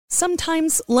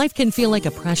Sometimes life can feel like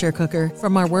a pressure cooker.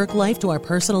 From our work life to our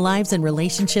personal lives and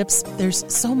relationships, there's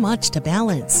so much to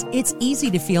balance. It's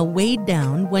easy to feel weighed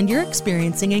down when you're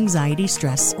experiencing anxiety,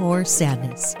 stress, or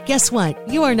sadness. Guess what?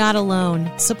 You are not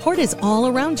alone. Support is all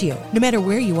around you. No matter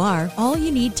where you are, all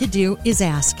you need to do is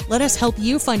ask. Let us help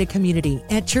you find a community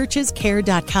at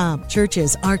churchescare.com.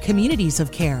 Churches are communities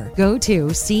of care. Go to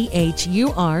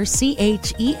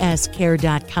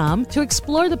churchescare.com to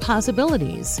explore the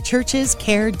possibilities.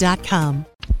 churchescare.com.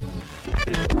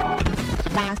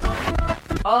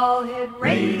 All Hit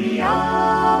Radio.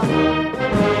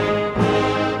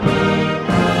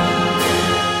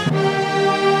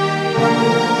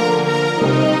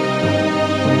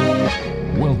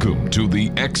 Welcome to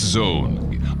the X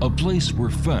Zone, a place where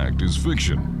fact is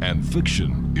fiction and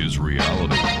fiction is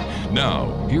reality.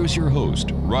 Now, here's your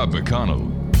host, Rob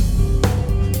McConnell.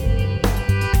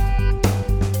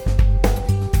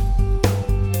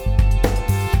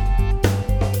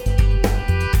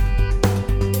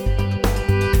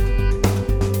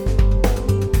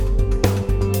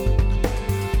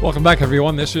 Welcome back,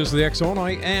 everyone. This is the X Zone.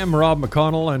 I am Rob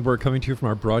McConnell, and we're coming to you from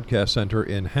our broadcast center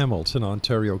in Hamilton,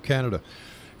 Ontario, Canada.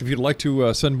 If you'd like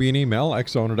to send me an email,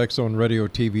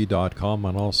 xzone@xzoneradiotv.com,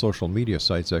 on all social media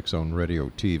sites, X Zone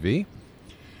Radio TV.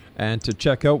 And to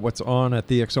check out what's on at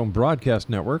the X Zone Broadcast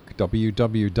Network,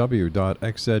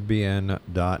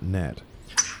 www.xzbn.net.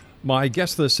 My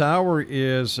guest this hour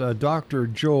is Dr.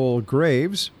 Joel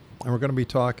Graves, and we're going to be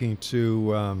talking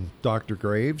to Dr.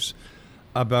 Graves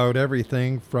about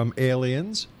everything from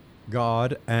aliens,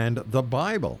 God, and the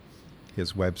Bible.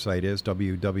 His website is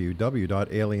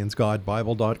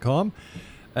www.aliensgodbible.com.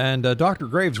 And Dr.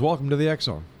 Graves, welcome to the X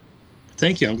Zone.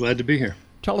 Thank you. I'm glad to be here.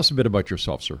 Tell us a bit about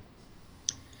yourself, sir.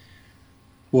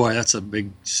 Boy, that's a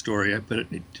big story. I better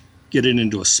get it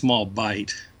into a small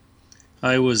bite.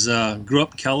 I grew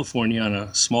up in California on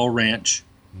a small ranch,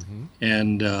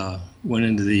 and went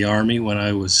into the Army went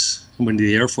into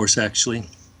the Air Force, actually.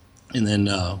 And then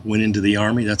went into the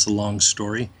Army. That's a long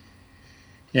story.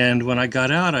 And when I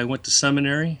got out, I went to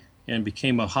seminary and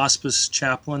became a hospice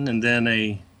chaplain and then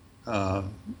a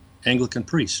Anglican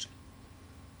priest.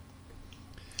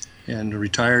 And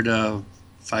retired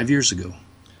 5 years ago.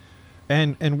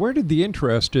 And where did the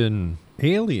interest in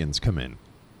aliens come in?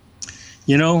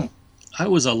 You know, I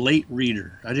was a late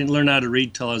reader. I didn't learn how to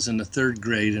read till I was in the third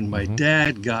grade, and my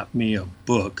dad got me a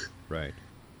book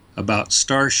about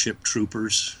Starship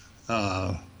Troopers.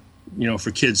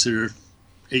 For kids that are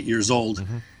 8 years old.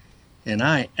 And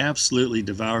I absolutely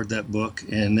devoured that book,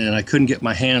 and then I couldn't get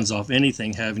my hands off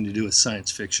anything having to do with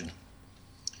science fiction.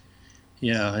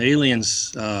 Yeah,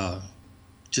 aliens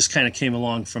just kind of came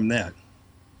along from that.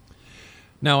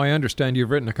 Now, I understand you've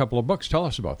written a couple of books. Tell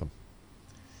us about them.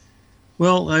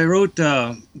 Well, I wrote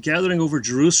Gathering Over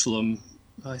Jerusalem.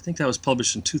 I think that was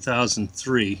published in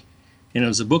 2003, and it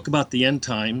was a book about the end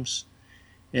times.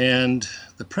 And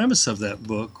the premise of that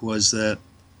book was that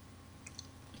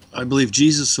I believe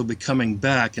Jesus will be coming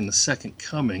back in the second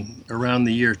coming around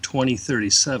the year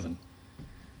 2037.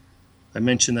 I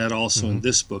mentioned that also in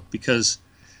this book because,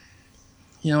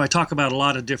 I talk about a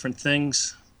lot of different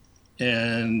things,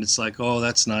 and it's like, oh,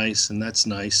 that's nice, and that's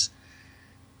nice.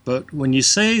 But when you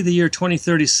say the year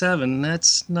 2037,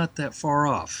 that's not that far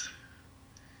off.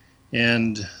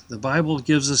 And the Bible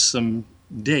gives us some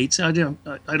dates. I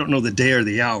don't know the day or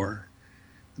the hour.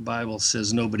 The Bible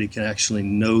says nobody can actually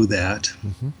know that.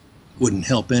 Wouldn't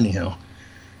help anyhow.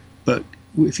 But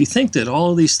if you think that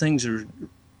all of these things are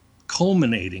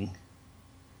culminating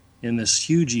in this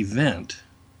huge event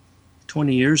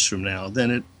 20 years from now,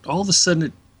 then all of a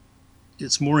sudden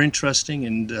it's more interesting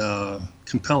and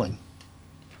compelling.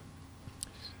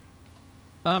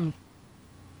 Are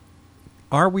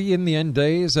we in the end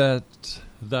days that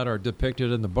are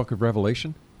depicted in the book of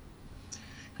Revelation?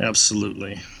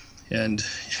 Absolutely. And,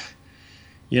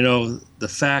 the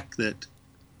fact that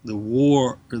the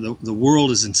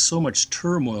world is in so much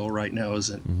turmoil right now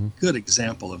is a good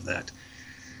example of that.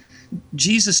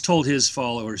 Jesus told his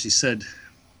followers, he said,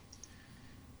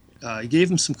 he gave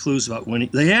them some clues about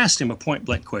they asked him a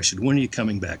point-blank question, when are you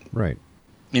coming back? Right.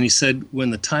 And he said,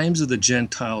 when the times of the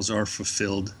Gentiles are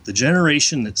fulfilled, the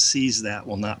generation that sees that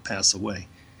will not pass away.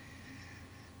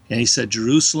 And he said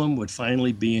Jerusalem would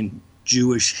finally be in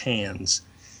Jewish hands.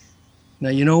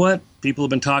 Now, you know what? People have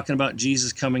been talking about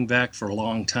Jesus coming back for a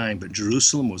long time, but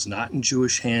Jerusalem was not in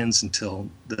Jewish hands until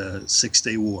the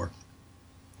 6-Day War.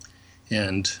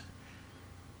 And,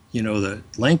 the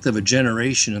length of a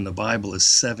generation in the Bible is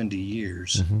 70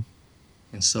 years.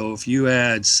 And so if you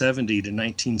add 70 to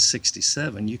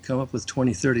 1967, you come up with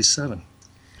 2037.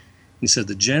 He said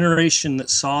the generation that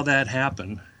saw that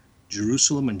happen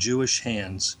Jerusalem in Jewish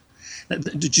hands.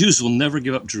 The Jews will never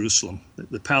give up Jerusalem.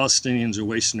 The Palestinians are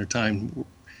wasting their time.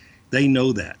 They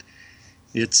know that.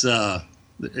 It's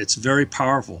very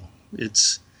powerful.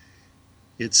 It's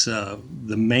the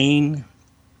main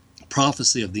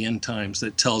prophecy of the end times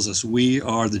that tells us we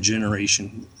are the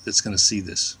generation that's going to see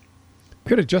this.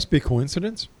 Could it just be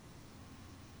coincidence?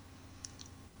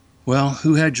 Well,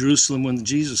 who had Jerusalem when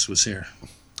Jesus was here?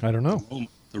 I don't know.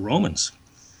 The Romans.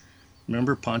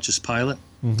 Remember Pontius Pilate?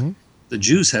 Mm-hmm. The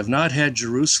Jews have not had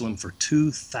Jerusalem for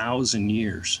 2,000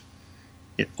 years.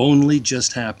 It only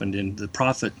just happened, and the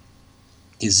prophet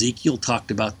Ezekiel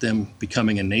talked about them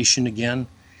becoming a nation again,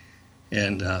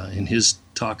 and in his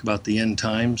talk about the end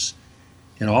times.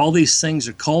 And all these things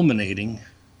are culminating,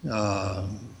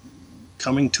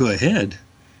 coming to a head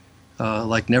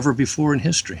like never before in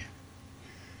history.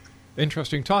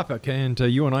 Interesting topic, and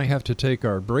you and I have to take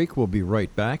our break. We'll be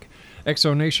right back.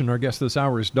 Exonation, our guest this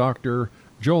hour is Dr.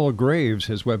 Joel Graves.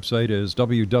 His website is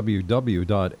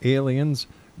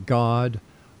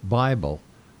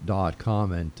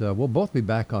www.aliensgodbible.com, and we'll both be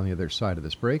back on the other side of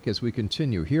this break as we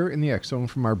continue here in the X Zone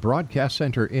from our broadcast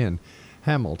center in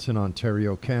Hamilton,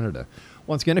 Ontario, Canada.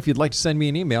 Once again, if you'd like to send me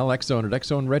an email,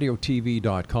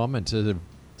 xzone@xzoneradiotv.com, and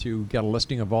to get a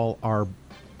listing of all our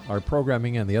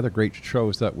programming and the other great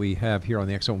shows that we have here on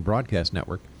the X Zone Broadcast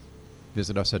Network,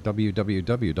 visit us at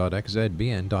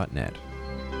www.xzbn.net.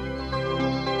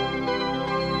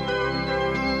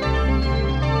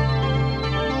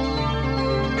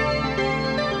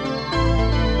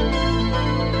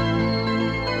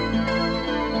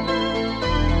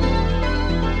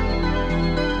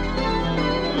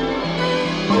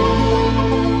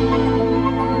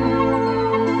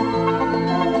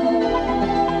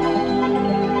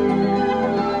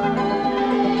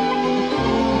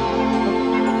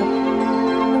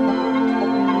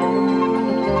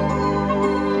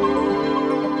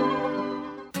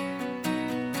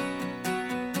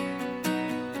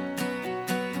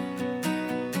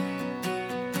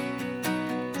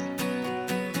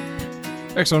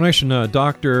 Exonation,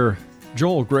 Dr.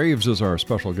 Joel Graves is our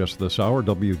special guest this hour,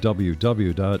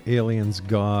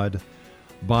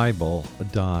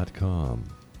 www.aliensgodbible.com.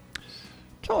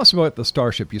 Tell us about the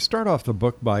starship. You start off the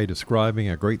book by describing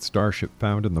a great starship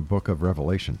found in the book of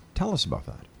Revelation. Tell us about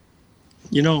that.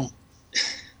 You know,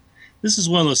 this is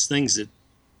one of those things that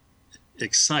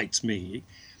excites me.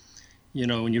 You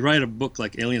know, when you write a book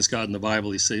like Aliens, God, and the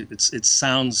Bible, you say it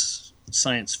sounds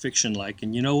science fiction-like,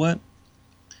 and you know what?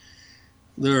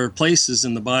 There are places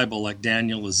in the Bible like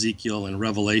Daniel, Ezekiel, and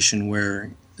Revelation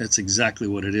where that's exactly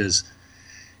what it is.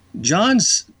 John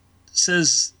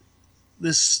says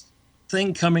this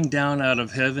thing coming down out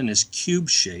of heaven is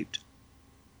cube-shaped.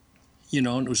 You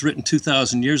know, and it was written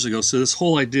 2,000 years ago, so this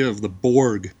whole idea of the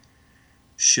Borg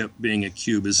ship being a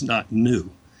cube is not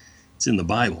new. It's in the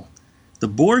Bible. The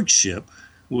Borg ship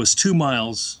was 2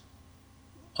 miles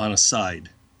on a side,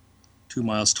 2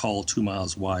 miles tall, 2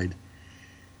 miles wide.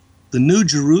 The New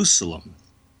Jerusalem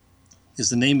is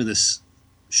the name of this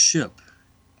ship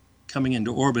coming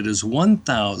into orbit, is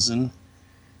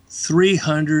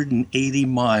 1,380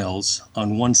 miles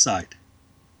on one side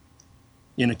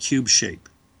in a cube shape.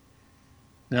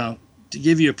 Now, to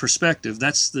give you a perspective,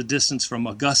 that's the distance from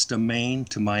Augusta, Maine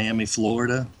to Miami,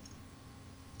 Florida.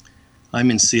 I'm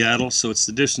in Seattle, so it's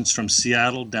the distance from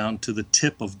Seattle down to the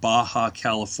tip of Baja,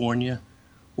 California,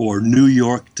 or New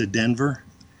York to Denver.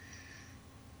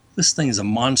 This thing is a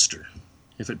monster.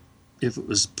 If it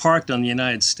was parked on the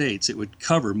United States, it would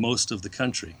cover most of the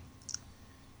country.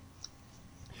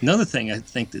 Another thing I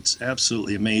think that's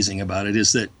absolutely amazing about it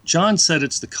is that John said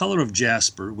it's the color of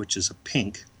jasper, which is a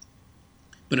pink,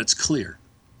 but it's clear.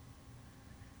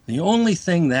 The only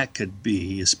thing that could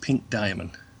be is pink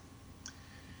diamond.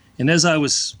 And as I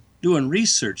was doing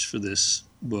research for this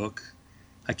book,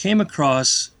 I came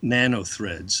across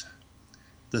nanothreads.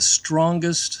 The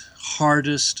strongest,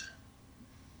 hardest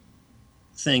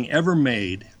thing ever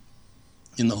made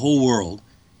in the whole world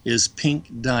is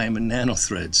pink diamond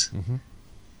nanothreads. Mm-hmm.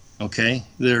 Okay?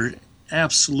 They're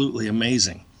absolutely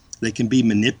amazing. They can be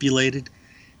manipulated.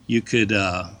 You could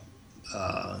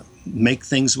make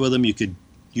things with them. You could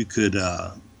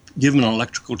give them an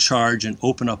electrical charge and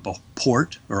open up a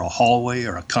port or a hallway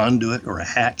or a conduit or a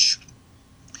hatch.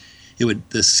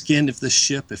 The skin of the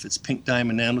ship, if it's pink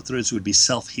diamond nanothreads, would be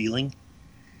self-healing.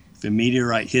 If a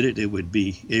meteorite hit it, it would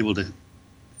be able to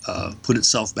put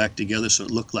itself back together so it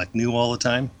looked like new all the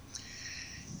time.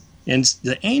 And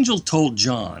the angel told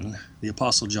John, the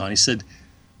Apostle John, he said,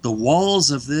 the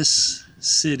walls of this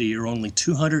city are only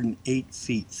 208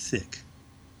 feet thick.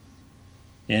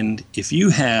 And if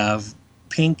you have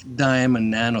pink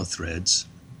diamond nanothreads,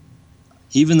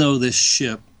 even though this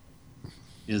ship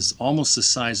is almost the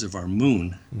size of our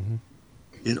moon,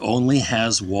 it only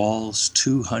has walls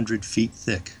 200 feet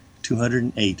thick,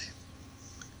 208.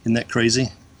 Isn't that crazy?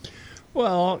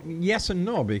 Well, yes and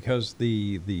no, because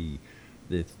the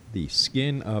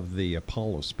skin of the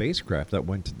Apollo spacecraft that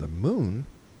went to the moon,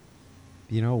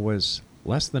 was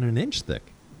less than an inch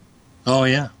thick. Oh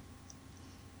yeah,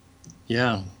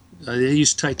 yeah. They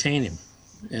used titanium,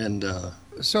 and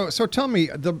so tell me,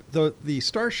 the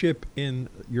starship in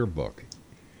your book,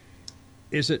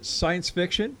 is it science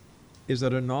fiction? Is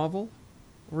it a novel,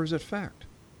 or is it fact?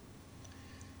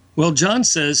 Well, John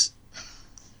says,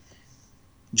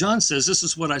 this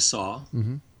is what I saw.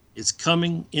 Mm-hmm. It's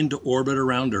coming into orbit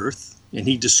around Earth, and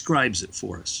he describes it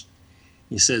for us.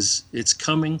 He says it's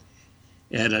coming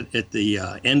at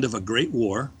the end of a great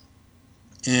war,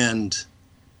 and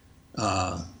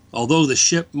although the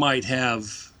ship might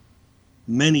have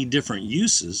many different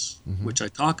uses, which I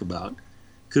talk about,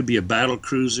 could be a battle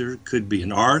cruiser, could be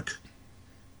an ark,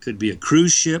 could be a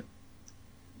cruise ship.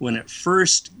 When it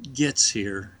first gets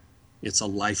here, it's a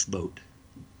lifeboat.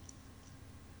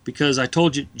 Because I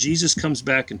told you, Jesus comes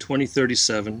back in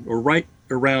 2037, or right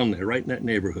around there, right in that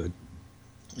neighborhood.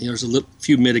 There's a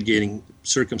few mitigating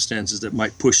circumstances that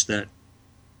might push that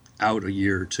out a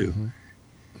year or two.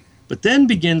 But then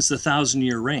begins the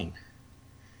 1,000-year reign.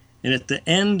 And at the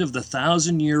end of the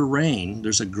 1,000-year reign,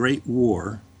 there's a great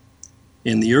war,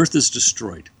 and the earth is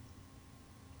destroyed.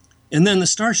 And then the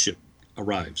starship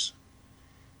arrives.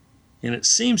 And it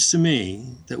seems to me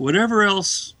that whatever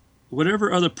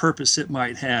other purpose it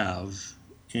might have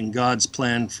in God's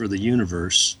plan for the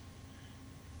universe,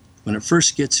 when it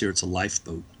first gets here, it's a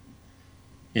lifeboat.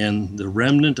 And the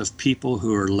remnant of people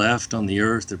who are left on the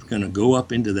earth are going to go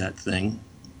up into that thing.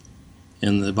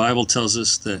 And the Bible tells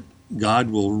us that God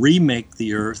will remake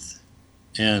the earth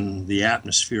and the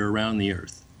atmosphere around the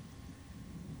earth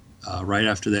right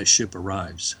after that ship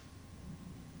arrives.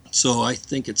 So I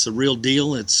think it's a real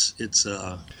deal.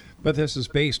 But this is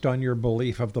based on your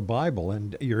belief of the Bible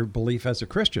and your belief as a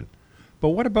Christian. But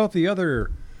what about the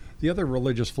other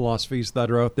religious philosophies that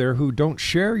are out there who don't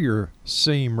share your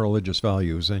same religious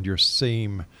values and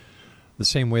the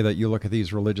same way that you look at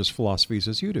these religious philosophies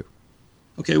as you do?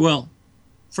 Okay, well,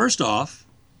 first off,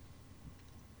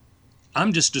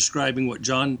 I'm just describing what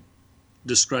John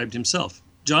described himself.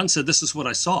 John said, "This is what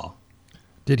I saw."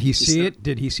 Did he see it?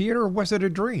 Did he see it, or was it a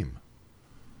dream?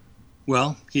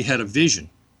 Well, he had a vision.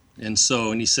 And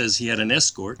he says he had an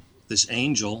escort. This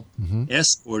angel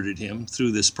escorted him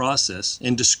through this process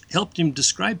and helped him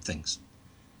describe things.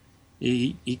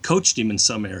 He coached him in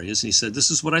some areas. And he said,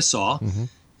 "This is what I saw,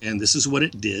 and this is what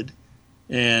it did.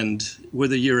 And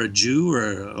whether you're a Jew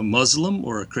or a Muslim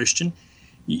or a Christian,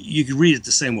 you can read it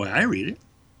the same way I read it."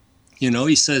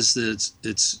 He says that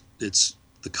it's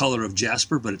the color of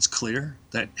jasper, but it's clear.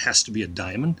 That has to be a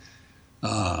diamond.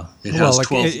 It has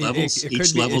 12 levels.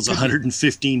 Each level is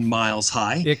 115 miles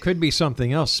high. It could be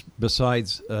something else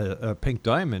besides a pink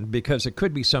diamond, because it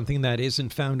could be something that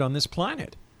isn't found on this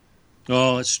planet.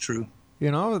 Oh, it's true.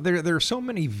 There are so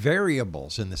many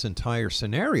variables in this entire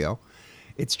scenario.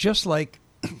 It's just like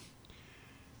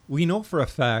we know for a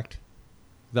fact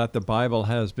that the Bible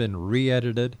has been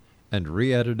re-edited and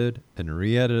re-edited and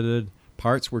re-edited.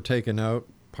 Parts were taken out,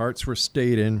 parts were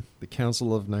stayed in, the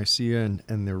Council of Nicaea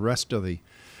and the rest of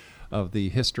the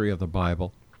history of the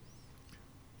Bible.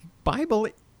 Bible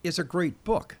is a great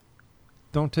book.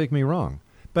 Don't take me wrong.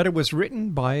 But it was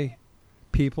written by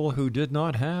people who did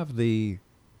not have the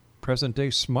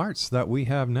present-day smarts that we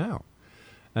have now.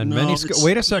 And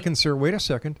wait a second, sir, wait a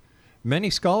second. Many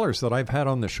scholars that I've had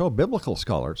on the show, biblical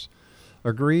scholars,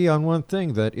 agree on one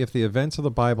thing, that if the events of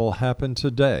the Bible happened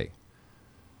today,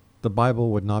 the Bible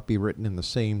would not be written in the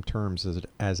same terms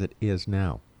as it is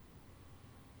now.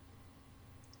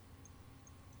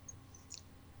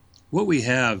 What we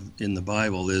have in the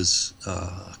Bible is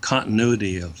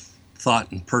continuity of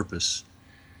thought and purpose.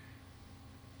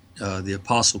 The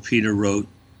Apostle Peter wrote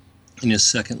in his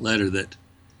second letter that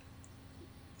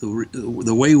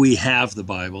the way we have the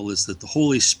Bible is that the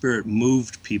Holy Spirit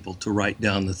moved people to write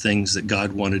down the things that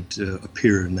God wanted to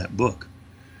appear in that book.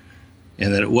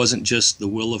 And that it wasn't just the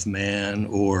will of man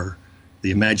or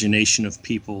the imagination of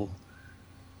people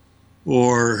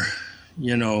or,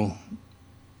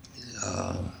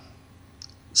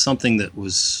 something that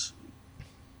was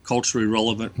culturally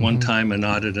relevant one time and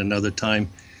not at another time.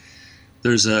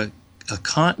 There's a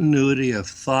continuity of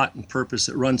thought and purpose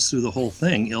that runs through the whole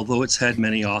thing, although it's had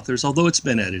many authors, although it's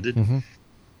been edited.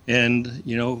 And,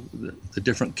 the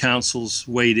different councils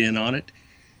weighed in on it.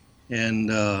 And,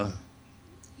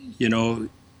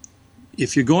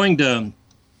 if you're going to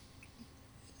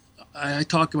I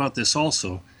talk about this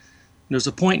also. There's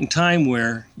a point in time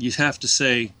where you have to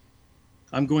say,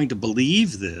 I'm going to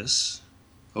believe this,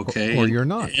 okay? Or you're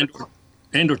not.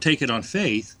 And or take it on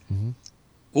faith, Mm-hmm.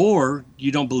 or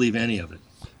you don't believe any of it.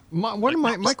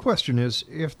 My question is,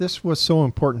 if this was so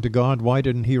important to God, why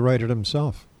didn't he write it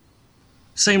himself?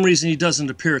 Same reason he doesn't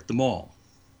appear at the mall.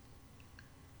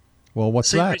 Well,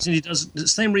 what's that?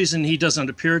 Same reason he doesn't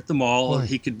appear at the mall. Why?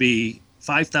 He could be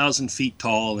 5,000 feet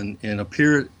tall and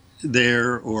appear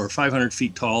there, or 500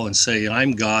 feet tall and say,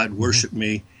 I'm God, worship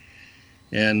me.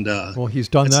 And well, he's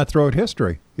done that throughout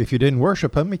history. If you didn't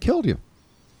worship him, he killed you.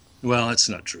 well, that's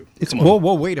not true.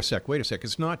 Whoa, wait a sec.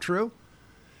 It's not true?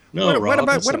 No, what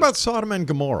Rob, about Sodom and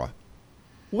Gomorrah?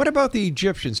 What about the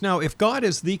Egyptians? Now, if God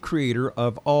is the creator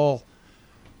of all,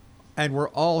 and we're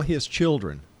all his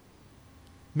children,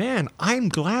 man, I'm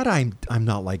glad I'm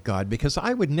not like God, because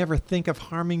I would never think of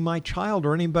harming my child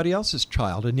or anybody else's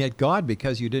child. And yet God,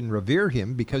 because you didn't revere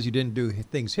him, because you didn't do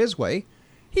things his way,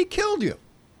 he killed you.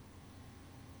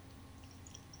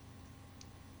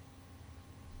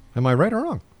 Am I right or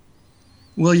wrong?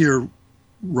 Well, you're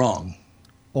wrong.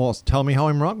 Well, tell me how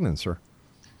I'm wrong then, sir.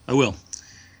 I will.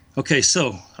 Okay,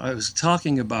 so I was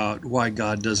talking about why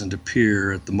God doesn't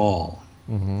appear at the mall.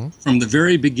 Mm-hmm. From the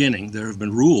very beginning, there have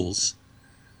been rules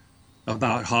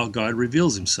about how God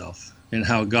reveals himself and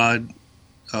how God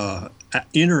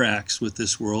interacts with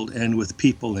this world and with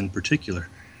people in particular.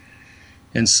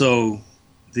 And so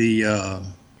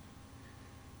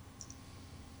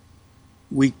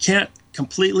we can't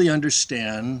completely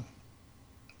understand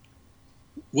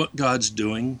what God's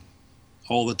doing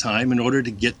all the time in order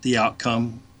to get the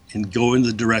outcome and go in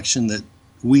the direction that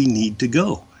we need to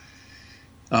go.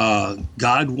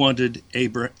 God wanted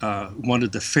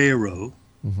the Pharaoh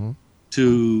Mm-hmm.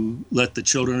 to let the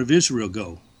children of Israel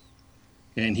go.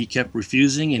 And he kept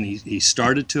refusing, and he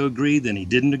started to agree, then he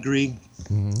didn't agree,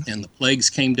 Mm-hmm. and the plagues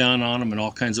came down on him, and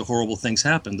all kinds of horrible things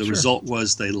happened. The Sure. result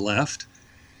was they left.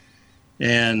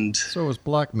 And, So it was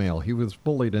blackmail. He was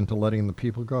bullied into letting the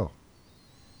people go.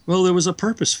 well, there was a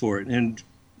purpose for it, and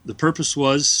the purpose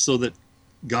was so that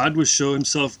God would show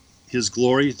himself, his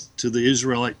glory to the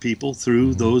Israelite people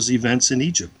through those events in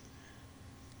Egypt.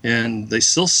 And they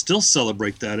still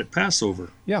celebrate that at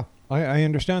Passover. Yeah, I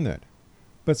understand that.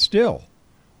 But still,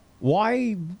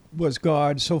 why was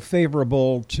God so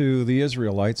favorable to the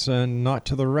Israelites and not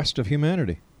to the rest of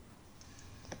humanity?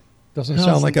 Doesn't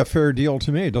sound like a fair deal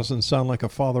to me. It doesn't sound like a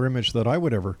father image that I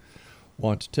would ever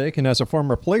want to take. And as a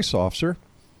former police officer,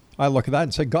 I look at that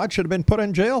and say, God should have been put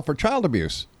in jail for child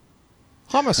abuse,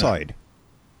 homicide.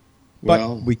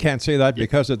 Well, But we can't say that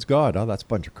because it's God. Oh, that's a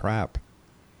bunch of crap.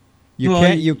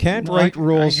 You can't write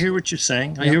rules. I hear what you're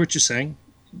saying. I Yeah. hear what you're saying.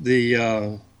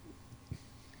 The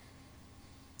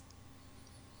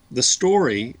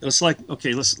story, it's like,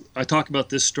 okay, I talk about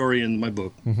this story in my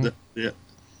book. Mm-hmm.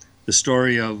 The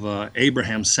story of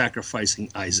Abraham sacrificing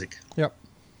Isaac. Yep.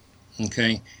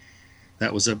 Okay.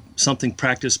 That was something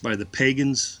practiced by the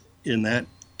pagans in that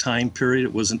time period.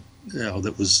 It wasn't,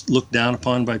 that was looked down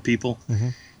upon by people. Mm-hmm.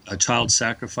 Child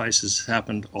sacrifices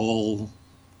happened all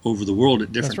over the world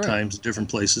at different That's right. times, different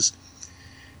places.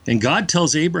 And God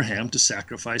tells Abraham to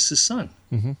sacrifice his son.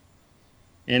 Mm-hmm.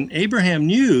 And Abraham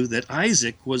knew that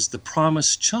Isaac was the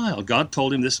promised child. God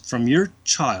told him this, from your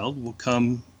child will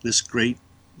come this great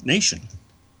nation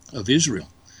of Israel.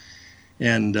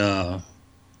 And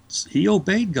he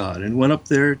obeyed God and went up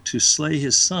there to slay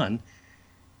his son.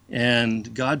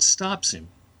 And God stops him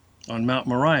on Mount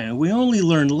Moriah. And we only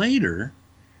learn later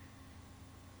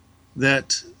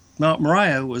that Mount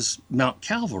Moriah was Mount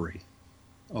Calvary.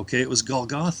 Okay, it was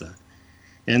Golgotha.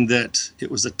 And that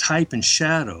it was a type and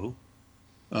shadow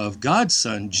of God's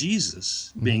son,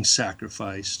 Jesus, being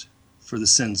sacrificed for the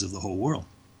sins of the whole world.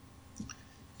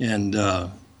 And,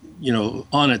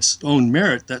 on its own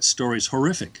merit, that story's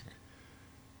horrific.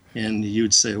 And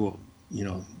you'd say, well,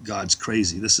 God's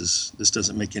crazy. This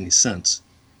doesn't make any sense.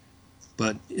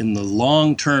 But in the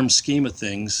long-term scheme of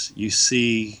things, you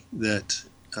see that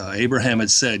Abraham had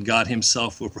said God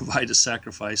himself will provide a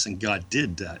sacrifice, and God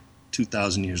did that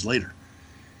 2,000 years later.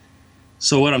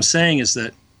 So what I'm saying is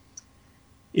that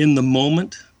in the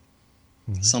moment,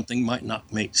 something might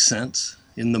not make sense.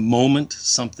 In the moment,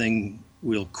 something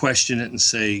we'll question it and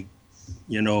say,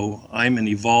 I'm an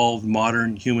evolved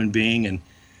modern human being and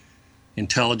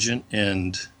intelligent,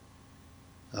 and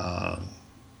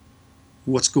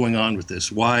what's going on with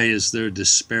this? Why is there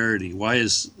disparity? Why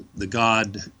is the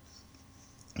God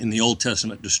in the Old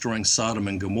Testament destroying Sodom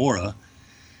and Gomorrah?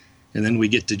 And then we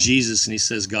get to Jesus and he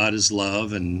says God is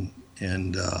love, and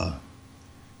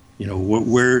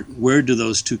where do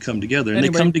those two come together? And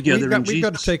anyway, they come together in we've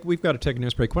Jesus. We've got to take a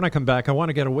news break. When I come back, I want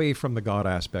to get away from the God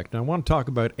aspect, and I want to talk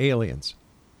about aliens.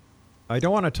 I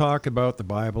don't want to talk about the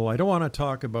Bible. I don't want to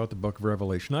talk about the book of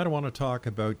Revelation. I don't want to talk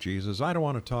about Jesus. I don't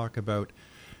want to talk about,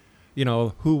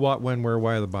 who, what, when, where,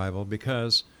 why of the Bible,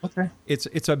 because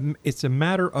it's a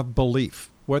matter of belief,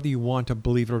 whether you want to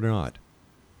believe it or not.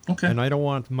 Okay. And I don't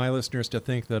want my listeners to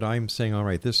think that I'm saying, all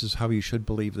right, this is how you should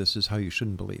believe, this is how you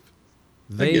shouldn't believe.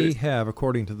 They have,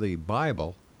 according to the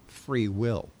Bible, free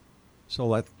will. So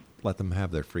let them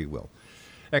have their free will.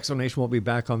 X-Zone will be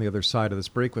back on the other side of this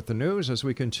break with the news as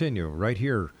we continue right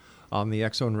here on the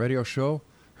X-Zone Radio Show,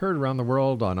 heard around the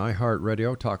world on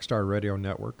iHeartRadio, Talkstar Radio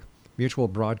Network, Mutual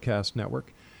Broadcast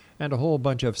Network, and a whole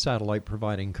bunch of satellite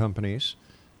providing companies.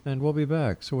 And we'll be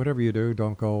back. So whatever you do,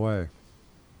 don't go away.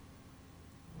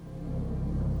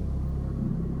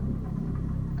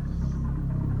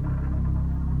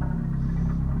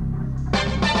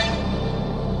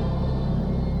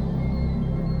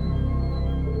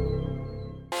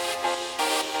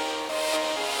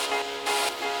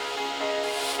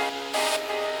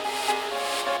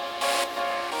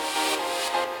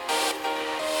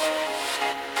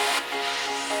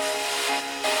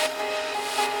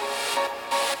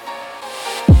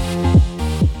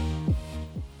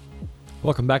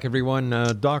 Welcome back, everyone.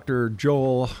 Dr.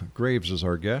 Joel Graves is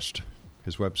our guest.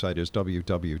 His website is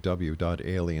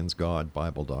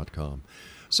www.aliensgodbible.com.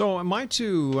 So, am I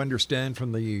to understand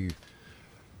from the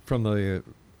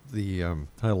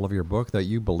title of your book that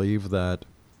you believe that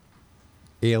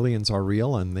aliens are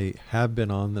real and they have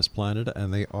been on this planet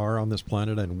and they are on this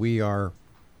planet and we are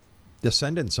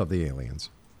descendants of the aliens?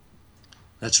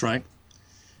 That's right.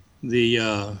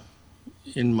 In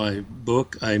my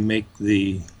book, I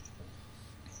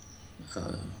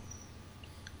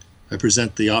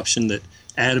present the option that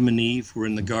Adam and Eve were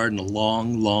in the garden a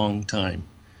long, long time.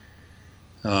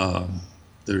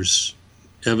 There's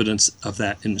evidence of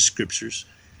that in the scriptures.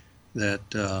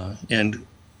 And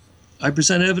I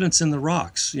present evidence in the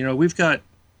rocks. We've got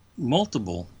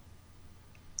multiple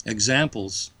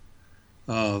examples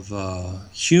of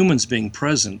humans being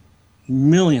present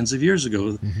millions of years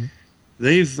ago. Mm-hmm.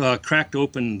 They've cracked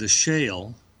open the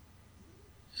shale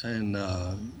and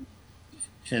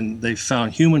they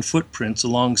found human footprints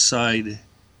alongside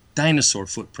dinosaur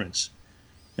footprints.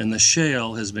 And the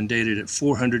shale has been dated at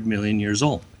 400 million years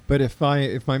old. But if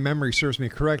my memory serves me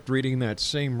correct, reading that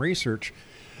same research,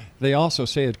 they also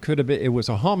say it was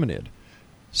a hominid,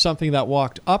 something that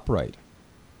walked upright.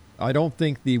 I don't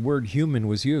think the word human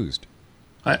was used.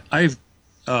 I've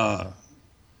got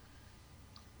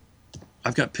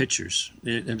pictures.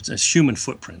 It's a human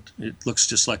footprint. It looks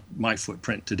just like my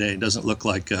footprint today. It doesn't look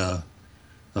like a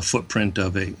footprint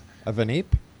of an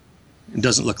ape? It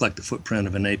doesn't look like the footprint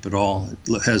of an ape at all.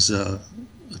 It has a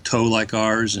toe like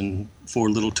ours and 4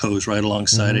 little toes right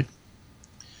alongside it.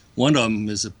 One of them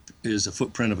is a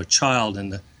footprint of a child,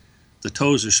 and the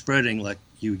toes are spreading like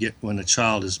you get when a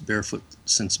child is barefoot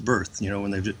since birth,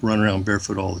 when they run around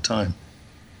barefoot all the time.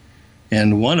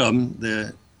 And one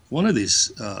of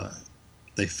these,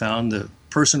 they found the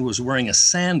person was wearing a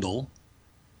sandal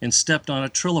and stepped on a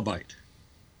trilobite.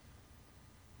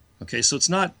 Okay, so it's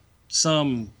not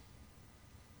some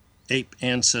ape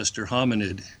ancestor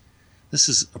hominid. This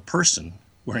is a person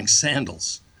wearing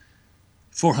sandals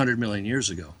 400 million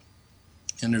years ago.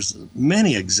 And there's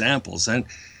many examples, and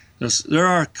there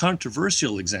are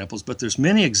controversial examples, but there's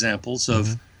many examples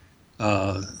of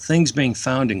things being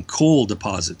found in coal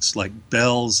deposits like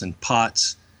bells and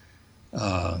pots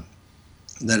that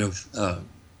have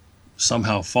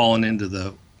somehow fallen into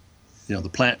the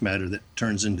plant matter that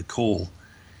turns into coal.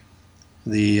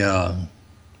 It's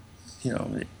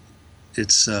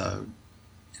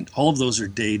all of those are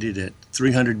dated at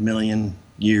 300 million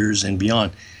years and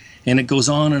beyond, and it goes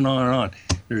on and on and on.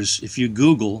 If you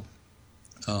Google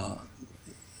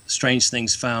strange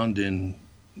things found in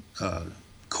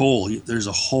coal, there's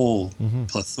a whole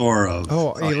plethora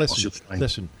of. Hey,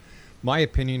 listen. My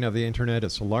opinion of the internet,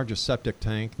 it's the largest septic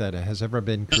tank that has ever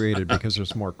been created because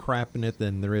there's more crap in it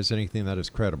than there is anything that is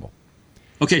credible.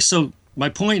 Okay, so my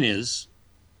point is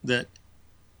that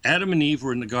Adam and Eve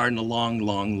were in the garden a long,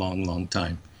 long, long, long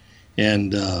time.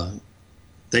 And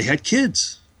they had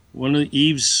kids. One of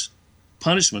Eve's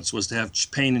punishments was to have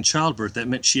pain in childbirth. That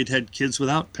meant she had had kids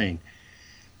without pain.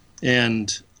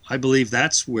 And I believe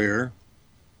that's where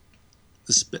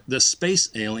the space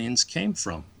aliens come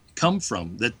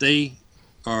from, that they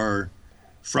are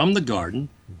from the garden,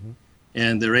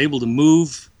 and they're able to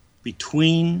move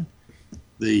between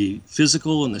the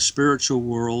physical and the spiritual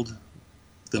world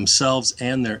themselves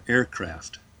and their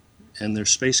aircraft and their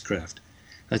spacecraft.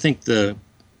 I think the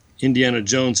Indiana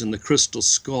Jones and the Crystal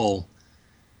Skull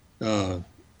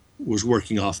was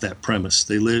working off that premise.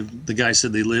 The guy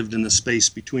said they lived in the space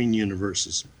between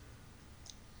universes.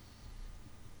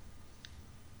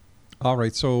 All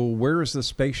right, so where is the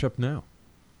spaceship now?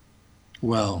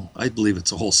 Well, I believe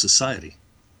it's a whole society.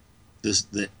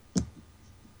 The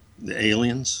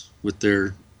aliens with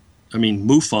their,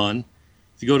 MUFON.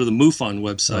 If you go to the MUFON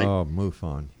website. Oh,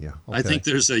 MUFON, yeah. Okay. I think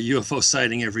there's a UFO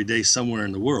sighting every day somewhere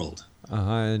in the world.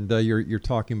 And you're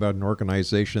talking about an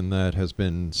organization that has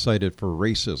been cited for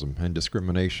racism and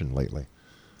discrimination lately.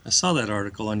 I saw that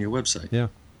article on your website. Yeah.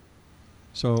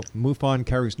 So MUFON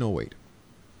carries no weight.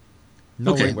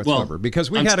 No weight whatsoever.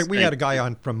 Because we had a guy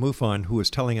on from MUFON who was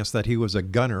telling us that he was a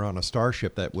gunner on a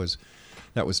starship that was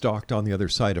docked on the other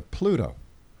side of Pluto.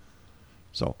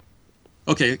 So.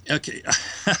 Okay.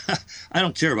 I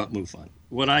don't care about MUFON.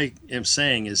 What I am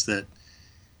saying is that,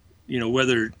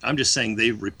 I'm just saying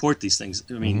they report these things.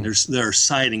 There are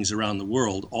sightings around the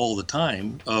world all the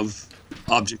time of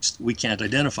objects we can't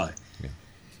identify. Yeah.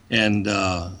 And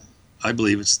I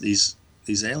believe it's these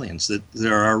aliens, that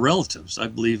they're our relatives. I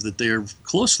believe that they are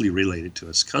closely related to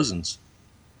us, cousins.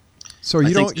 So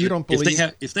you don't believe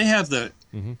if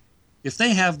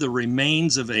they have the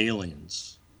remains of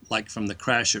aliens, like from the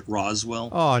crash at Roswell.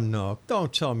 Oh no!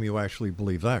 Don't tell me you actually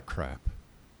believe that crap.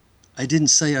 I didn't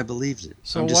say I believed it.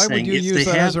 So why would you use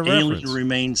that as a reference? If they have alien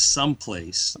remains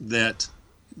someplace, that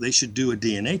they should do a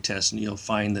DNA test, and you'll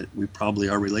find that we probably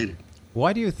are related.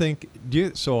 Why do you think?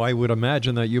 So I would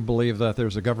imagine that you believe that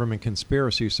there's a government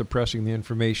conspiracy suppressing the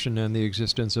information and the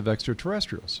existence of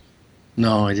extraterrestrials.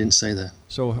 No, I didn't say that.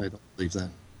 So I don't believe that.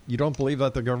 You don't believe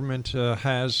that the government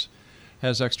has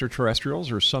extraterrestrials,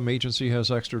 or some agency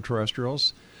has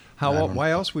extraterrestrials?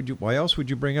 Why else would you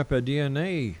bring up a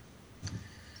DNA?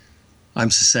 I'm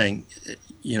just saying,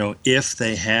 if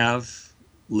they have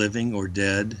living or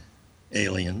dead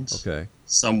aliens. Okay.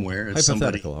 Somewhere, if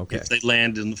okay. If they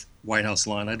land in the White House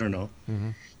lawn, I don't know. Mm-hmm.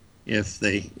 If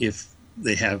they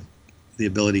have the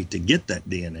ability to get that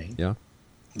DNA, yeah,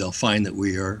 they'll find that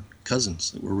we are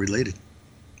cousins, that we're related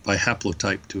by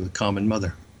haplotype to a common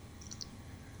mother.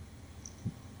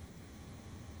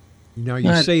 Now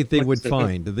you say they would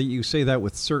find. You say that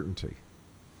with certainty.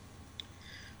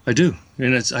 I do,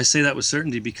 and I say that with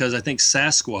certainty because I think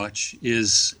Sasquatch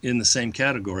is in the same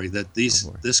category. That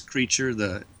this creature,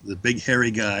 the big hairy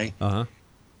guy,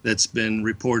 that's been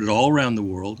reported all around the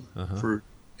world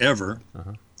forever.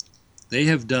 They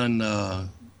have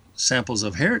done samples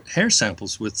of hair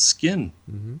samples with skin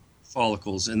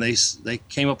follicles, and they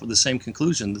came up with the same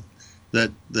conclusion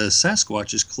that the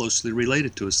Sasquatch is closely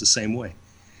related to us the same way.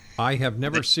 I have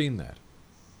never seen that.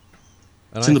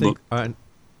 And it's in the book.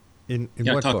 In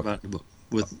what talk book? About the book.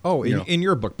 In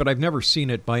your book, but I've never seen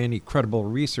it by any credible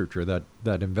researcher that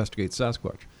investigates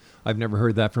Sasquatch. I've never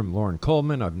heard that from Lauren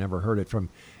Coleman. I've never heard it from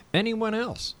anyone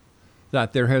else,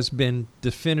 that there has been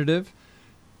definitive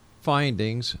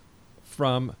findings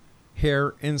from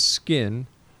hair and skin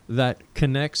that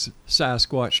connects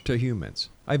Sasquatch to humans.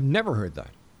 I've never heard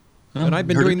that. And I've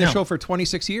been doing this show for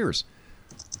 26 years.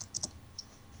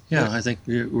 Yeah, I think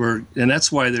and that's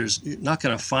why you're not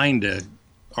going to find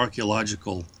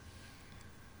archaeological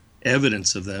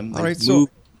evidence of them. They move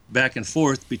back and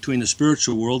forth between the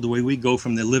spiritual world the way we go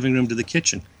from the living room to the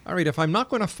kitchen. All right, if I'm not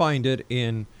going to find it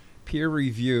in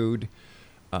peer-reviewed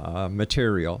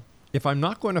material, if I'm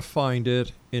not going to find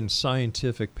it in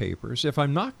scientific papers, if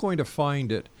I'm not going to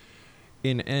find it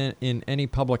in any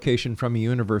publication from a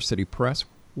university press,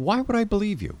 why would I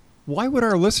believe you? Why would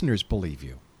our listeners believe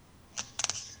you?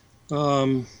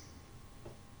 I'm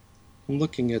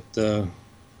looking at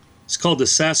it's called the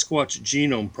Sasquatch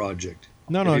Genome Project.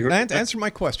 No, answer my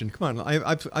question. Come on,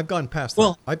 I've gone past that.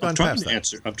 Well, I'm trying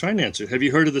to answer. Have you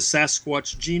heard of the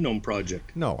Sasquatch Genome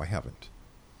Project? No, I haven't.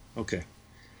 Okay.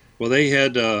 Well,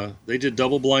 they did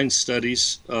double-blind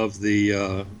studies of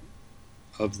the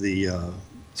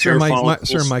Sir,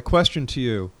 my question to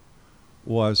you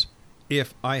was,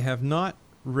 if I have not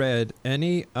read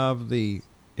any of the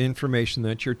information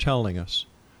that you're telling us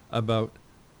about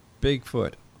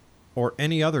Bigfoot or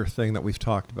any other thing that we've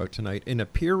talked about tonight in a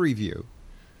peer review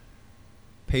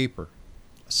paper,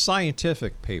 a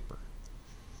scientific paper,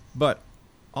 but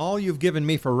all you've given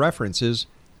me for references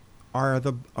are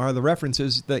the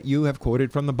references that you have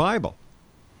quoted from the Bible.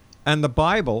 And the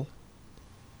Bible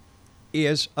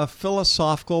is a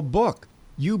philosophical book.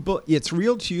 It's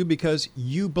real to you because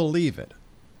you believe it.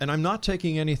 And I'm not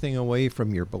taking anything away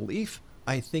from your belief.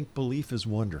 I think belief is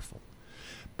wonderful.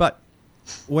 But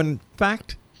when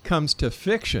fact comes to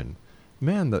fiction,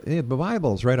 man, the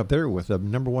Bible is right up there with the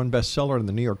 #1 bestseller on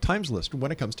the New York Times list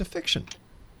when it comes to fiction.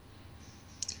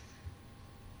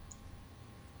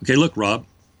 Okay, look, Rob,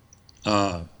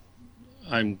 I'm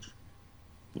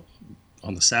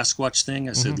on the Sasquatch thing.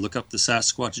 I said, look up the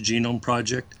Sasquatch Genome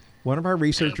Project. One of our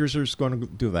researchers is going to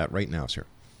do that right now, sir.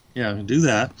 Yeah, do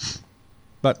that.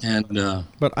 But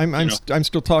I'm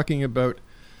still talking about.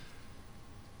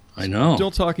 I know.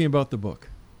 Still talking about the book,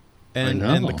 and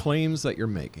the claims that you're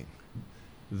making,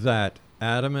 that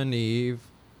Adam and Eve,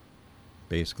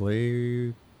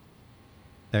 basically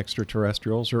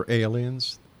extraterrestrials or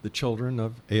aliens, the children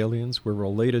of aliens, were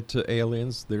related to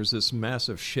aliens. There's this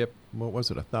massive ship. What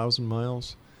was it? 1,000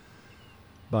 miles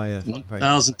by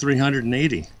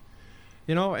 1,380.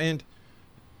 You know, and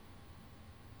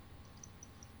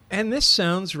this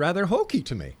sounds rather hokey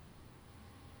to me.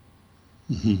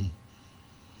 Mm-hmm.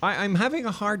 I'm having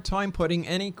a hard time putting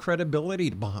any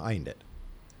credibility behind it.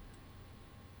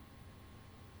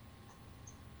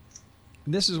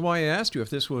 And this is why I asked you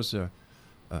if this was a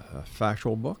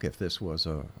factual book, if this was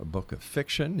a book of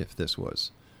fiction, if this was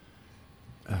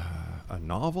a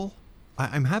novel.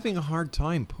 I'm having a hard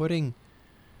time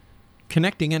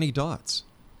connecting any dots.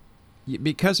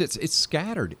 Because it's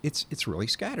scattered. It's really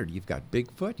scattered. You've got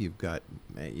Bigfoot. You've got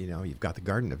the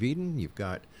Garden of Eden. You've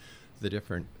got the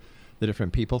different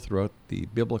people throughout the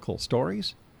biblical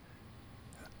stories.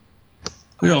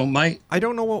 You know, I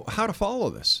don't know how to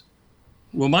follow this.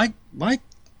 Well, my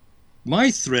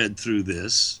thread through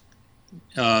this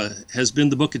has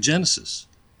been the Book of Genesis.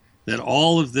 That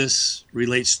all of this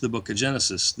relates to the Book of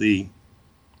Genesis. And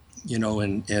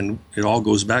it all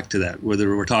goes back to that,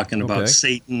 whether we're talking about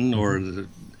Satan or the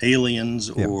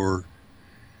aliens or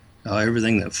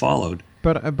everything that followed.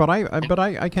 But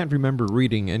I can't remember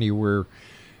reading anywhere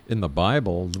in the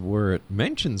Bible where it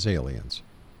mentions aliens.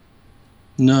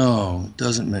 No, it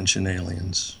doesn't mention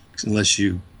aliens unless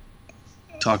you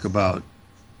talk about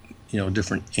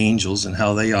different angels and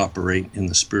how they operate in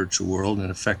the spiritual world and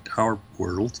affect our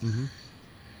world. Mm-hmm.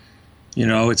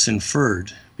 It's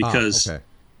inferred because.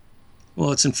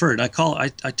 Well, it's inferred. I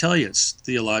tell you, it's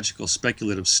theological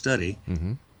speculative study,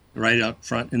 right out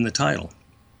front in the title.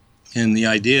 And the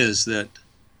idea is that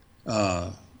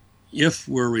if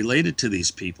we're related to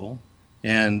these people,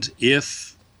 and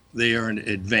if they are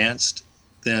advanced,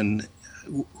 then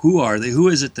who are they? Who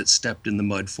is it that stepped in the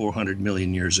mud 400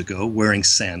 million years ago wearing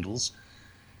sandals?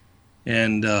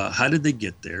 And how did they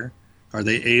get there? Are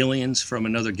they aliens from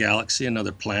another galaxy,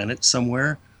 another planet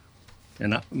somewhere?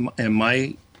 And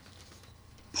my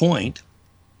point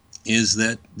is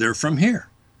that they're from here.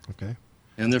 Okay.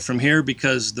 And they're from here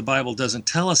because the Bible doesn't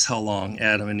tell us how long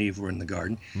Adam and Eve were in the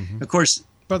garden. Mm-hmm. Of course,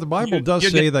 but the Bible does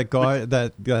say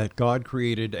that God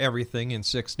created everything in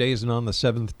 6 days, and on the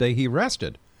seventh day He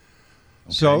rested.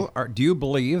 Okay. So, do you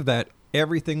believe that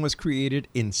everything was created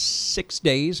in 6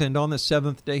 days, and on the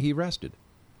seventh day He rested?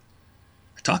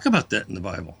 I talk about that in the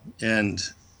Bible, and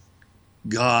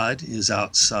God is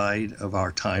outside of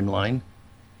our timeline.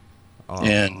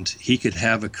 And He could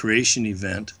have a creation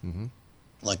event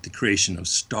like the creation of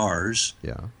stars.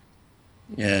 Yeah.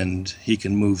 And He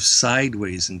can move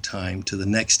sideways in time to the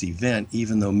next event,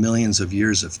 even though millions of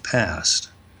years have passed.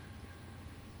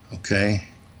 Okay?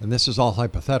 And this is all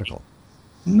hypothetical.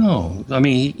 No. I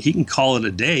mean, he can call it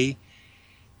a day.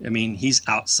 I mean, He's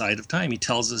outside of time. He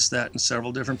tells us that in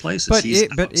several different places. But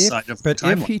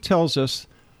if He tells us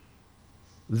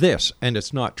this, and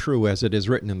it's not true as it is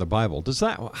written in the Bible,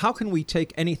 how can we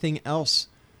take anything else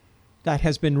that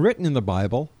has been written in the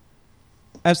Bible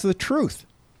as the truth?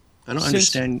 I don't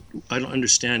understand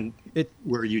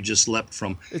where you just leapt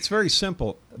from. It's very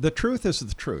simple. The truth is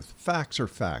the truth. Facts are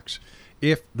facts.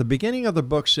 If the beginning of the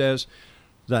book says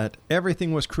that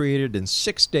everything was created in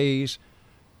 6 days,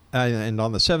 and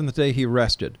on the seventh day He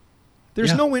rested,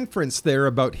 there's no inference there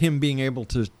about Him being able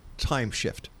to time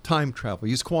shift, time travel,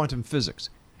 use quantum physics.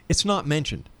 It's not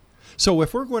mentioned. So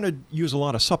if we're going to use a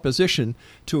lot of supposition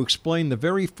to explain the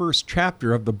very first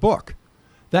chapter of the book,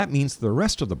 that means the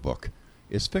rest of the book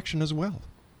is fiction as well.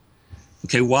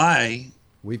 Okay, why?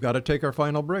 We've got to take our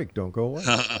final break. Don't go away.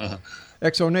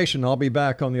 Exo Nation, I'll be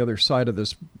back on the other side of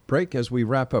this break as we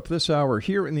wrap up this hour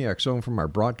here in the X Zone from our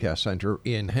broadcast center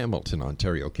in Hamilton,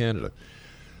 Ontario, Canada.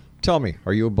 Tell me,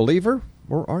 are you a believer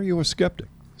or are you a skeptic?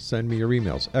 Send me your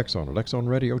emails,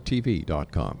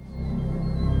 xzone@xzoneradiotv.com.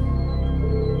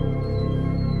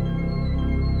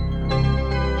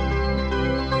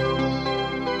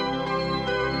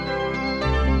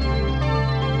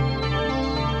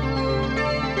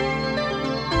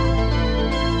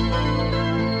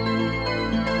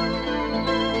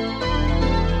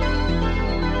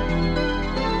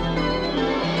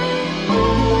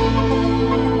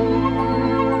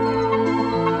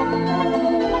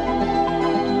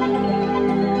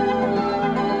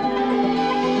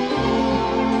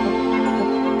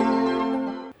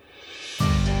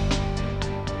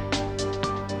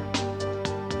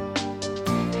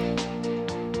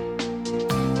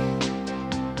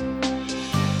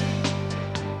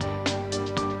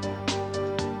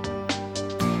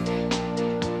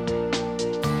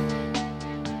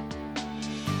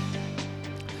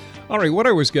 All right, what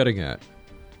I was getting at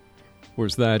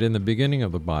was that in the beginning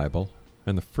of the Bible,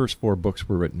 and the first 4 books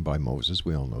were written by Moses,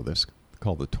 we all know this,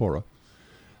 called the Torah,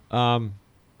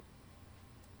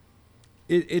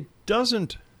 it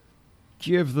doesn't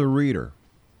give the reader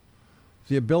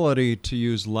the ability to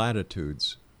use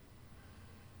latitudes.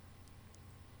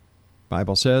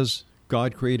 Bible says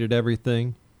God created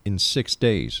everything in 6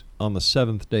 days. On the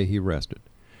 7th day he rested.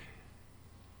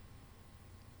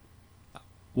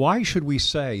 Why should we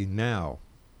say now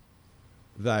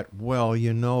that, well,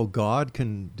 you know, God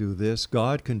can do this,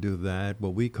 God can do that,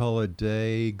 what we call a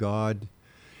day, God,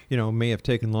 you know, may have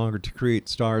taken longer to create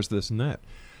stars, this and that.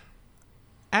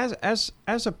 As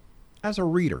a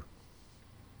reader,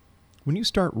 when you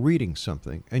start reading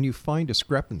something and you find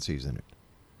discrepancies in it,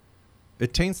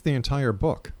 it taints the entire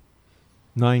book.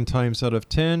 9 times out of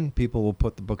 10, people will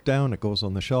put the book down, it goes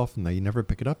on the shelf, and they never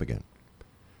pick it up again.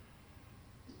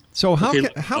 So how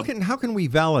can we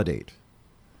validate,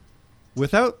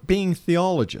 without being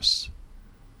theologists,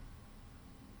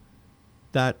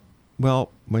 that,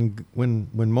 well, when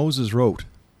Moses wrote,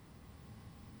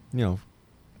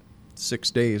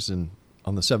 6 days and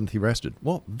on the 7th he rested,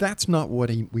 well, that's not what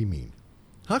we mean.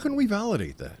 How can we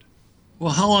validate that?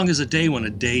 Well, how long is a day when a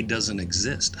day doesn't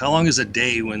exist? How long is a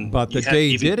day when? But the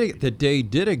day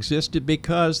did exist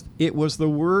because it was the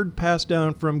word passed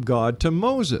down from God to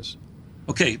Moses.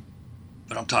 Okay,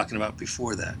 but I'm talking about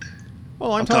before that.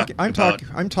 Well, I'm talking about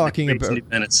the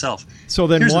event itself. So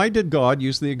then, why did God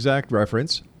use the exact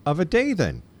reference of a day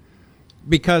then?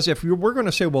 Because if we're going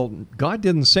to say, well, God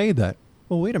didn't say that.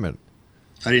 Well, wait a minute.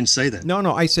 I didn't say that. No,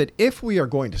 I said if we are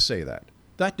going to say that,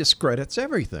 that discredits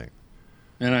everything.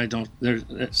 And I don't.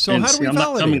 So how do we validate I'm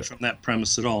not coming it? from that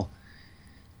premise at all.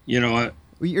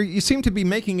 You seem to be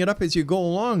making it up as you go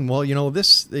along. Well,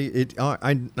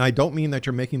 I don't mean that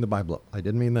you're making the Bible up. I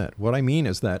didn't mean that. What I mean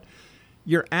is that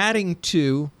you're adding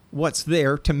to what's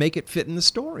there to make it fit in the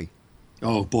story.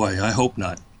 Oh boy, I hope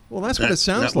not. Well, that's what it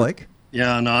sounds like.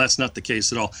 Yeah, no, that's not the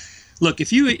case at all. Look,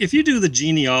 if you do the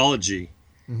genealogy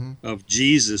of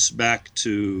Jesus back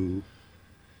to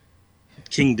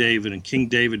King David, and King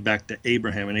David back to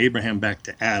Abraham, and Abraham back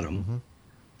to Adam,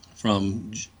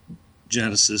 from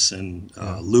Genesis and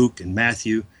Luke and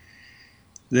Matthew,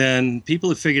 then people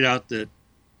have figured out that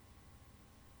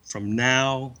from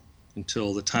now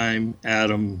until the time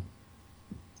Adam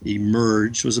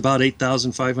emerged was about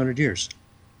 8,500 years,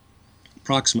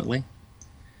 approximately.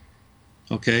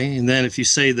 Okay, and then if you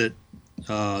say that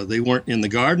they weren't in the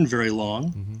garden very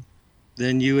long,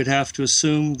 then you would have to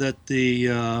assume that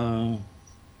the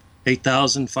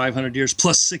 8,500 years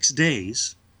plus 6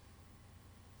 days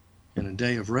and a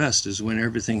day of rest is when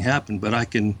everything happened. But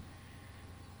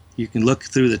you can look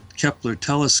through the Kepler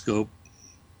telescope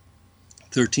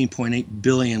 13.8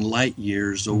 billion light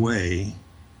years away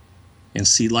and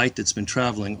see light that's been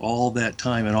traveling all that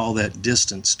time and all that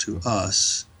distance to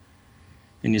us.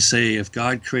 And you say, if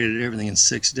God created everything in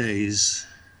 6 days,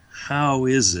 how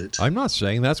is it? I'm not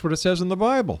saying that's what it says in the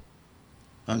Bible.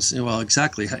 I'm saying, well,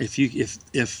 exactly.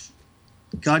 If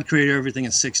God created everything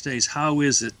in 6 days, how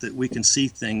is it that we can see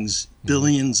things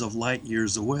billions of light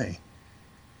years away?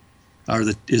 Are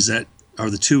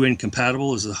the two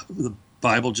incompatible? Is the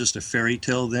Bible just a fairy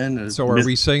tale then? So are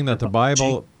we saying that the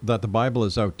Bible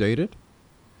is outdated?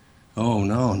 Oh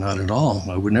no, not at all.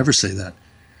 I would never say that.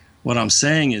 What I'm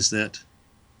saying is that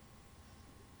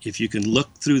if you can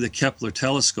look through the Kepler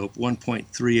telescope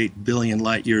 1.38 billion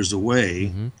light years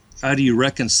away, how do you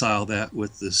reconcile that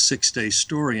with the 6-day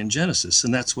story in Genesis?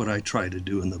 And that's what I try to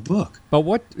do in the book. But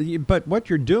what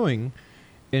you're doing,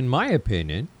 in my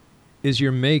opinion, is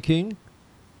you're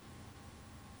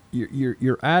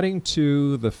adding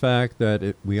to the fact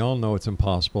that we all know it's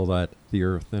impossible that the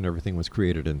earth and everything was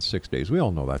created in 6 days. We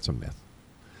all know that's a myth.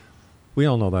 We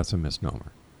all know that's a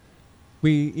misnomer.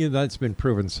 That's been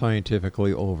proven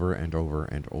scientifically over and over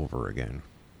and over again.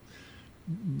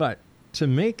 But to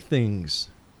make things,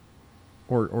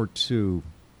 or to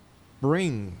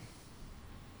bring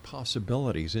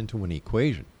possibilities into an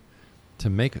equation to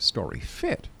make a story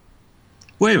fit.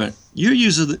 Wait a minute. You're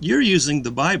using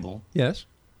the Bible. Yes.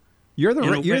 You're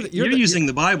using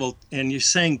the Bible, and you're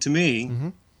saying to me,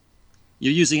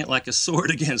 you're using it like a sword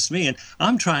against me, and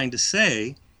I'm trying to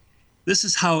say, this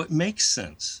is how it makes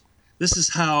sense. This is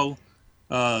how...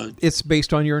 it's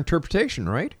based on your interpretation,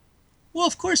 right? Well,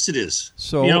 of course it is.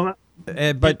 So,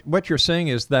 but what you're saying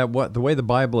is that the way the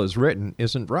Bible is written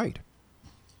isn't right.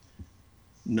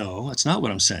 No, that's not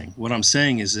what I'm saying. What I'm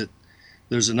saying is that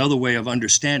there's another way of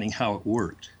understanding how it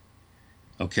worked.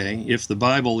 Okay? If the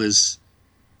Bible is...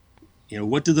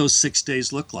 what do those 6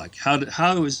 days look like?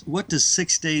 What does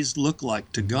 6 days look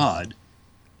like to God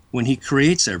when he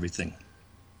creates everything.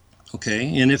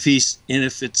 Okay, and if you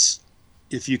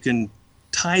can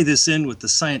tie this in with the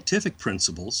scientific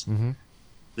principles,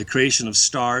 the creation of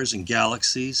stars and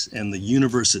galaxies and the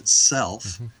universe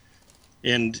itself,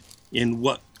 and in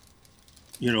what,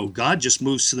 God just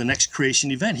moves to the next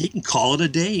creation event. He can call it a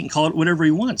day, he can call it whatever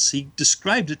he wants. He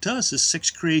described it to us as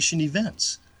 6 creation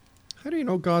events. How do you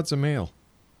know God's a male?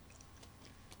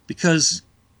 Because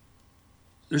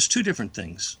there's 2 different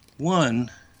things.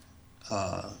 One,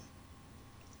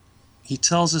 he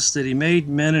tells us that he made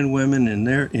men and women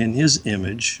in his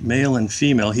image, male and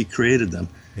female. He created them.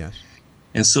 Yes.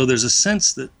 And so there's a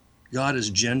sense that God is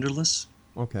genderless.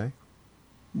 Okay.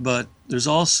 But there's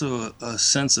also a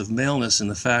sense of maleness in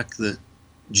the fact that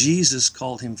Jesus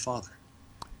called him Father.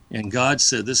 And God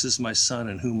said, "This is my Son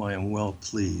in whom I am well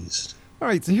pleased." All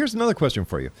right, so here's another question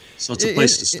for you. So it's a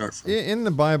place to start from. In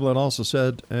the Bible, it also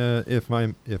said, if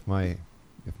my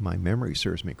memory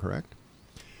serves me correct,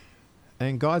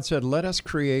 and God said, let us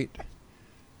create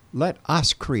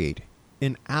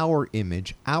in our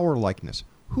image, our likeness.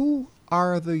 Who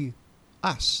are the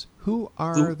us? Who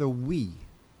are the we?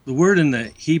 The word in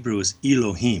the Hebrew is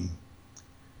Elohim,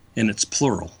 and it's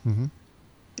plural.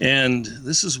 And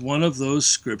this is one of those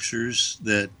scriptures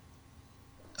that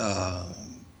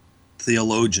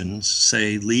theologians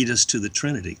say lead us to the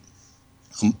Trinity,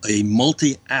 a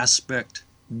multi-aspect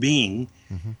being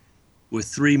with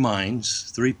 3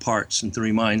 minds, 3 parts and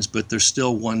 3 minds, but there's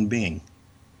still one being.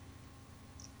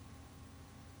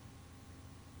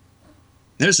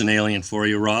 There's an alien for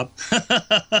you, Rob.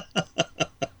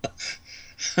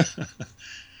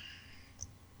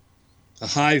 A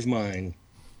hive mind.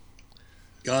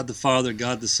 God the Father,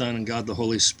 God the Son, and God the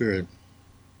Holy Spirit.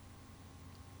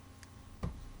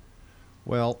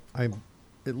 Well,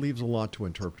 it leaves a lot to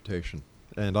interpretation.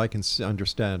 And I can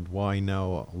understand why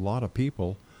now a lot of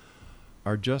people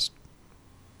are just,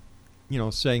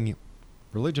 saying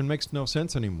religion makes no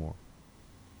sense anymore.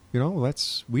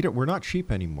 We're not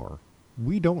sheep anymore.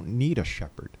 We don't need a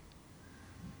shepherd.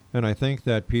 And I think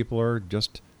that people are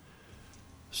just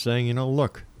saying,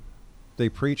 look, they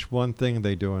preach one thing,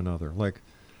 they do another. Like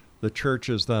the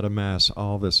churches that amass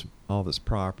all this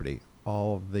property,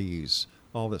 all this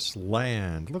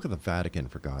land. Look at the Vatican,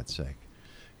 for God's sake.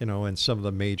 And some of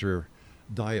the major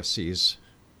dioceses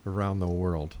around the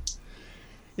world.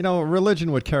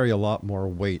 Religion would carry a lot more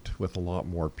weight with a lot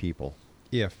more people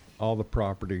if all the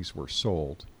properties were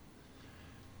sold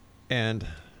and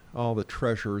all the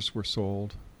treasures were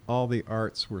sold, all the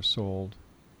arts were sold,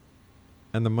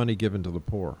 and the money given to the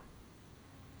poor,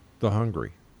 the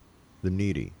hungry, the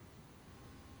needy.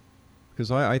 Because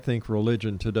I think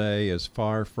religion today is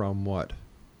far from what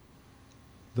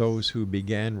those who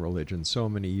began religion so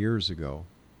many years ago,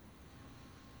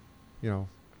 Well,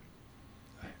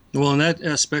 in that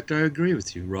aspect, I agree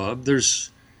with you, Rob.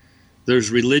 There's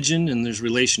religion and there's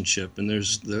relationship, and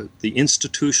there's the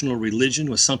institutional religion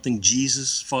was something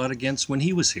Jesus fought against when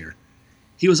he was here.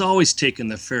 He was always taking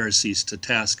the Pharisees to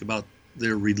task about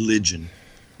their religion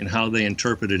and how they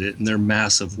interpreted it and their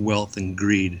massive wealth and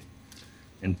greed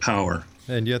and power.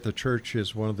 And yet the church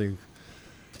is one of the,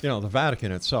 the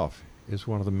Vatican itself is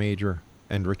one of the major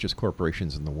and richest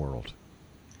corporations in the world.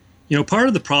 Part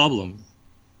of the problem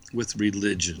with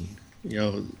religion,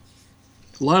 a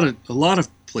lot of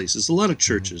places, a lot of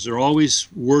churches are always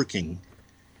working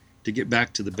to get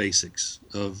back to the basics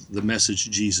of the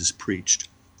message Jesus preached.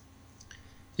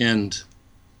 And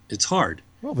it's hard.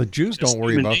 Well, the Jews don't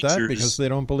worry about that because they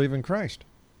don't believe in Christ.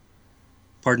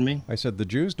 Pardon me? I said the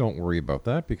Jews don't worry about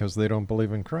that because they don't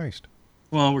believe in Christ.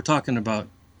 Well, you were talking about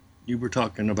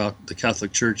the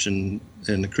Catholic Church and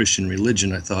the Christian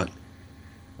religion, I thought.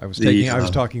 I was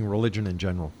talking religion in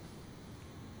general.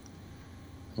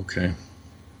 Okay.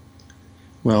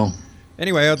 Well,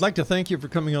 anyway, I'd like to thank you for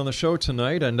coming on the show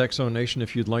tonight. And Exo Nation,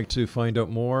 if you'd like to find out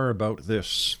more about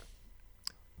this.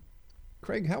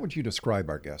 Craig, how would you describe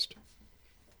our guest?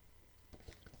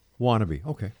 Wannabe.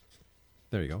 Okay.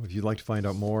 There you go. If you'd like to find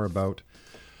out more about,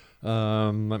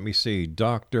 let me see,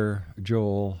 Dr.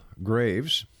 Joel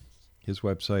Graves, his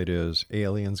website is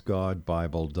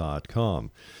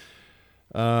aliensgodbible.com.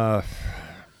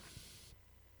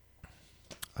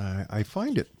 I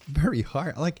find it very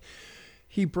hard. Like,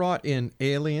 he brought in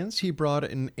aliens, he brought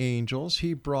in angels,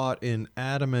 he brought in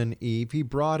Adam and Eve, he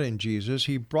brought in Jesus,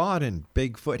 he brought in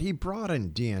Bigfoot, he brought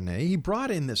in DNA, he brought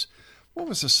in this, what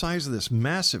was the size of this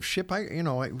massive ship?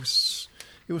 It was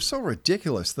so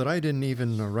ridiculous that I didn't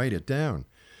even write it down.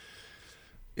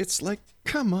 It's like,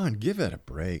 come on, give it a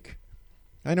break.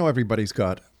 I know everybody's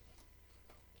got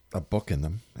a book in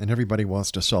them, and everybody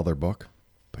wants to sell their book,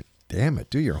 but damn it,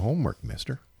 do your homework,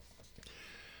 mister.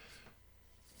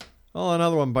 Well,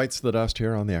 another one bites the dust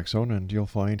here on the X-Zone, and you'll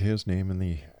find his name in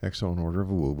the X-Zone order of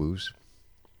woo-boos.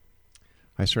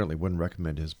 I certainly wouldn't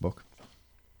recommend his book.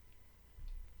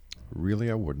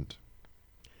 Really, I wouldn't.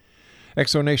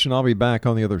 X-Zone Nation, I'll be back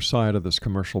on the other side of this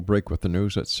commercial break with the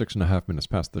news at 6.5 minutes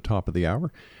past the top of the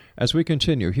hour as we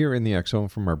continue here in the X-Zone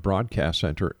from our broadcast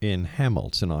center in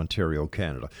Hamilton, Ontario,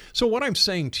 Canada. So what I'm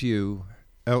saying to you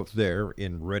out there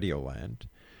in Radioland,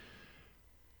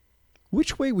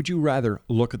 which way would you rather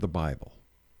look at the Bible?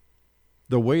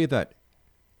 The way that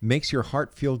makes your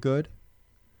heart feel good?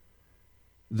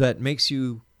 That makes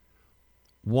you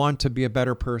want to be a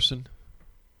better person?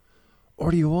 Or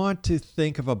do you want to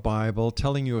think of a Bible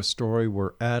telling you a story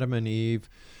where Adam and Eve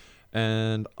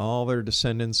and all their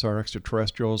descendants are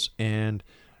extraterrestrials and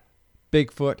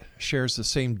Bigfoot shares the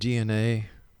same DNA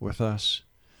with us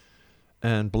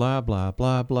and blah, blah,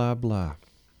 blah, blah, blah?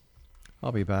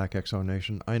 I'll be back, X-Zone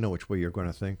Nation. I know which way you're going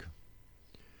to think.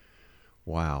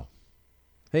 Wow.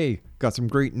 Hey, got some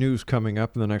great news coming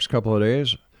up in the next couple of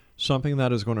days. Something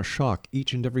that is going to shock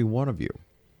each and every one of you.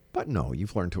 But no,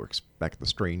 you've learned to expect the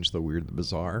strange, the weird, the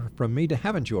bizarre from me,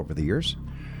 haven't you, over the years?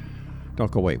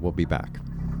 Don't go away. We'll be back.